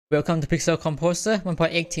Welcome to Pixel Composer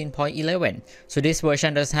 1.18.11. So this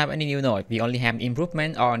version doesn't have any new node. We only have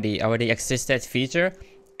improvement on the already existed feature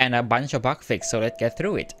and a bunch of bug fix. So let's get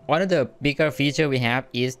through it. One of the bigger feature we have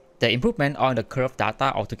is the improvement on the curve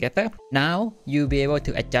data altogether. Now you'll be able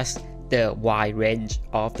to adjust the wide range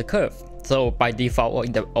of the curve. So by default or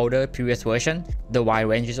in the older previous version, the wide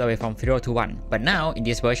range is always from 0 to 1. But now in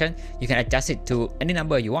this version, you can adjust it to any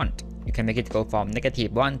number you want. You can make it go from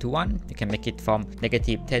 -1 to 1. You can make it from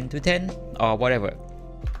 -10 to 10 or whatever.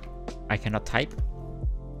 I cannot type.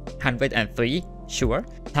 103, sure.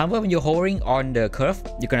 However, when you're hovering on the curve,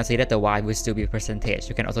 you're gonna see that the y will still be percentage.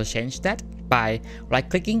 You can also change that by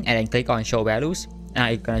right-clicking and then click on show values. Now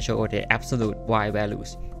it's gonna show all the absolute y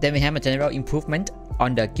values. Then we have a general improvement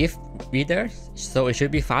on the GIF reader, so it should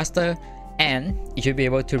be faster and it should be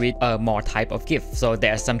able to read more type of GIF. So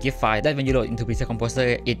there's some GIF file that when you load into Pixel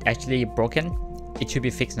Composer, it actually broken. It should be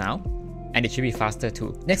fixed now, and it should be faster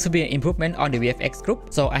too. Next will be an improvement on the VFX group.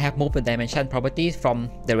 So I have moved the dimension properties from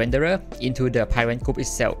the renderer into the parent group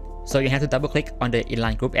itself. So you have to double click on the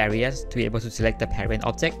inline group areas to be able to select the parent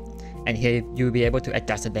object. And here you'll be able to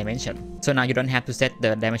adjust the dimension. So now you don't have to set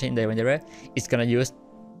the dimension in the renderer. It's gonna use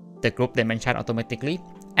the group dimension automatically.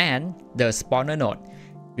 And the spawner node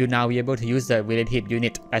will now be able to use the relative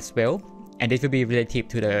unit as well, and this will be relative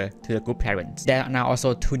to the group parents. There are now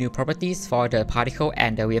also two new properties for the particle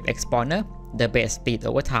and the VFX spawner: the base speed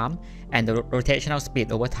over time and the rotational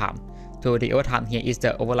speed over time. So the over time here is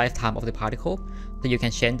the over lifetime of the particle. So you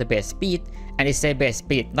can change the base speed, and it says base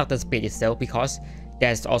speed, not the speed itself, because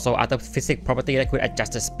there's also other physics property that could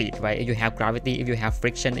adjust the speed, right? If you have gravity, if you have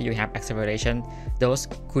friction, if you have acceleration, those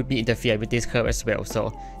could be interfered with this curve as well.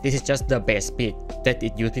 So this is just the base speed that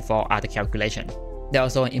it used before other calculation. There's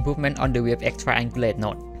also an improvement on the VFX triangulate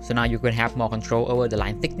node. So now you can have more control over the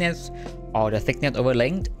line thickness, or the thickness over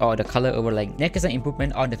length, or the color over length. Next is an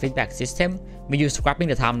improvement on the feedback system. When you're scrapping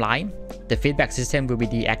the timeline, the feedback system will be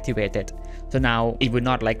deactivated. So now it will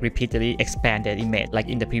not like repeatedly expand the image like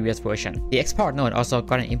in the previous version. The export node also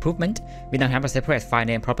got an improvement. We now have a separate file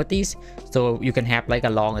name properties. So you can have like a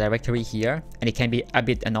long directory here, and it can be a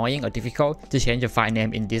bit annoying or difficult to change the file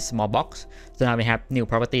name in this small box. So now we have new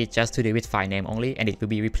property just to deal with file name only, and it will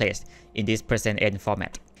be replaced in this %n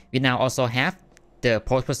format. We now also have the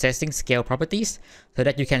post-processing scale properties, so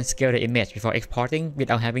that you can scale the image before exporting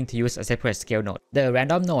without having to use a separate scale node. The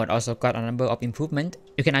random node also got a number of improvement.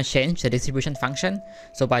 You can now change the distribution function.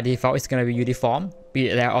 So by default, it's going to be uniform.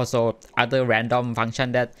 There are also other random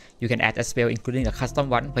functions that you can add as well, including a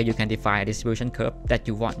custom one where you can define a distribution curve that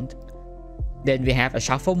you want. Then we have a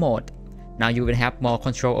shuffle mode. Now you will have more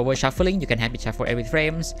control over shuffling. You can have it shuffle every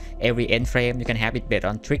frames, every end frame. You can have it based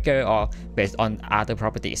on trigger or based on other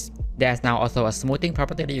properties. There's now also a smoothing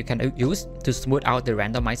property that you can use to smooth out the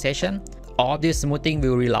randomization. All this smoothing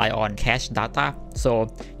will rely on cache data, so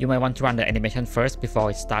you might want to run the animation first before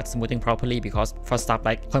it starts smoothing properly, because for stuff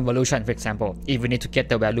like convolution, for example, if you need to get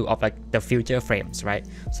the value of like the future frames, right?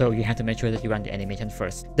 So you have to make sure that you run the animation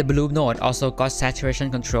first. The bloom node also got saturation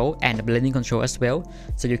control and blending control as well,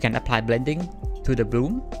 so you can apply blending to the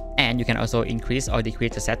bloom, and you can also increase or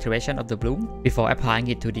decrease the saturation of the bloom before applying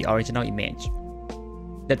it to the original image.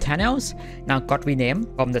 The channels now got renamed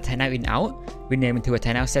from the channel in out, renamed into a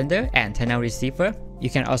channel sender and channel receiver. You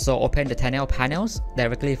can also open the channel panels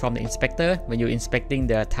directly from the inspector when you're inspecting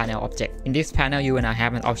the channel object. In this panel, you will now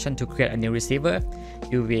have an option to create a new receiver.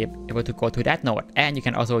 You'll be able to go to that node, and you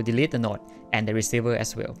can also delete the node and the receiver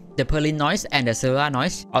as well. The Perlin noise and the cellular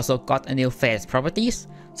noise also got a new phase properties.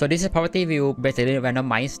 So this property will basically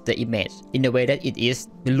randomize the image in the way that it is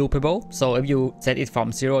loopable. So if you set it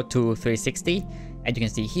from 0 to 360, and you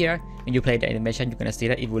can see here, when you play the animation, you're gonna see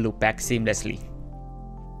that it will loop back seamlessly.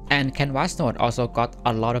 And canvas node also got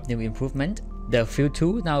a lot of new improvement. The fill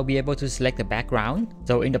tool now will be able to select the background.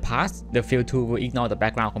 So in the past, the fill tool will ignore the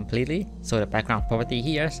background completely, so the background property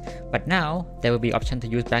here. But now there will be option to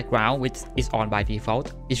use background, which is on by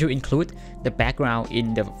default. It should include the background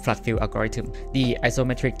in the flood fill algorithm. The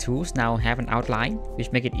isometric tools now have an outline,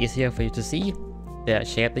 which make it easier for you to see the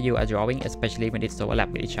shape that you are drawing, especially when it's overlap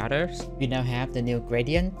with each other. We now have the new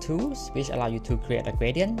gradient tools, which allow you to create a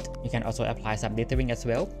gradient. You can also apply some dithering as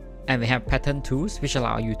well. And we have pattern tools, which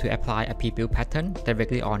allow you to apply a preview pattern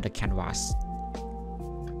directly on the canvas.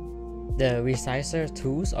 The resizer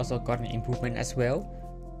tools also got an improvement as well.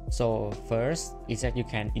 So first is that you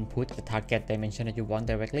can input the target dimension that you want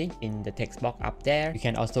directly in the text box up there. You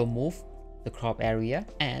can also move the crop area,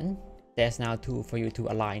 and there's now a tool for you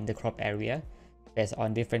to align the crop area based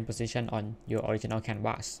on different position on your original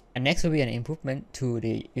canvas. And next will be an improvement to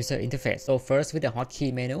the user interface. So first with the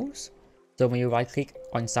hotkey menus. So when you right click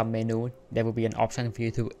on some menu, there will be an option for you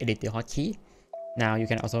to edit the hotkey. Now you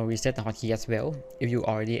can also reset the hotkey as well if you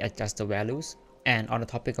already adjust the values. And on the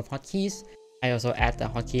topic of hotkeys, I also add the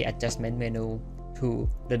hotkey adjustment menu to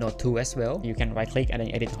the Note 2 as well. You can right click and then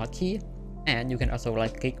edit the hotkey, and you can also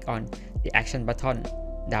right click on the action button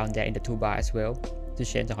down there in the toolbar as well to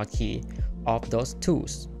change the hotkey of those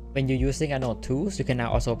tools. When you're using a Note 2, you can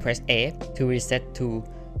now also press A to reset to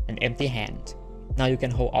an empty hand. Now you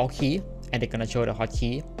can hold Alt key and it's gonna show the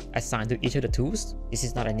hotkey assigned to each of the tools. This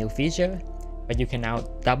is not a new feature, but you can now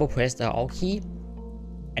double press the Alt key,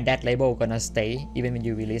 and that label gonna stay even when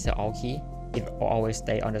you release the Alt key. It will always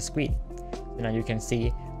stay on the screen. So now you can see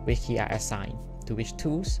which key are assigned to which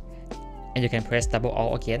tools, and you can press double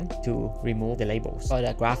Alt again to remove the labels. For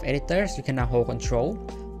the graph editors, you can now hold Control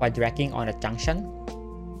by dragging on the junction,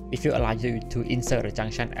 which will allow you to insert a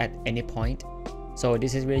junction at any point. So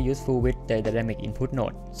this is really useful with the dynamic input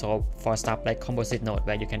node. So for stuff like composite node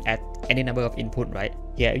where you can add any number of input, right?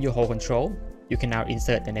 Here if you hold Control, you can now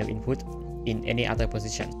insert the new input in any other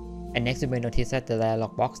position. And next you may notice that the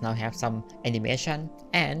dialog box now have some animation,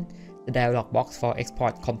 and the dialog box for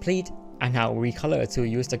export complete are now recolored to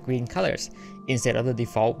use the green colors instead of the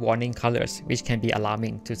default warning colors, which can be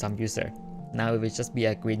alarming to some user. Now it will just be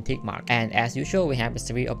a green tick mark. And as usual, we have a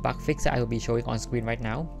series of bug fixes that I will be showing on screen right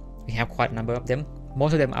now. We have quite a number of them.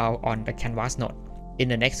 Most of them are on the canvas node. In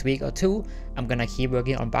the next week or two, I'm gonna keep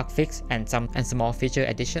working on bug fix and some small feature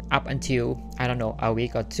addition up until, I don't know, a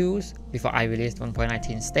week or two before I release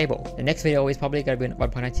 1.19 stable. The next video is probably gonna be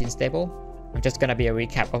 1.19 stable. I'm just gonna be a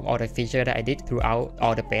recap of all the features that I did throughout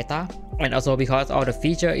all the beta. And also because all the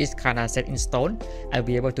feature is kinda set in stone, I'll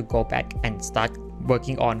be able to go back and start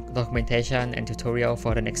working on documentation and tutorial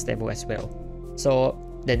for the next stable as well. So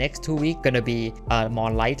the next 2 weeks gonna be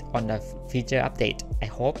more light on the feature update, I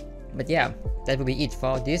hope. But yeah, that will be it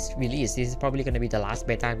for this release. This is probably gonna be the last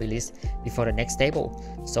beta release before the next stable.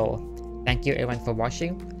 So thank you everyone for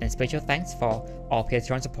watching, and special thanks for all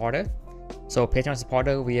Patreon supporters. So Patreon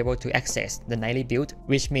supporter will be able to access the nightly build,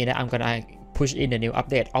 which means that I'm gonna push in a new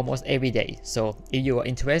update almost every day. So if you are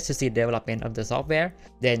interested to see the development of the software,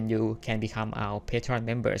 then you can become our Patreon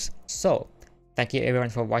members. So thank you everyone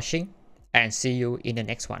for watching, and see you in the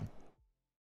next one.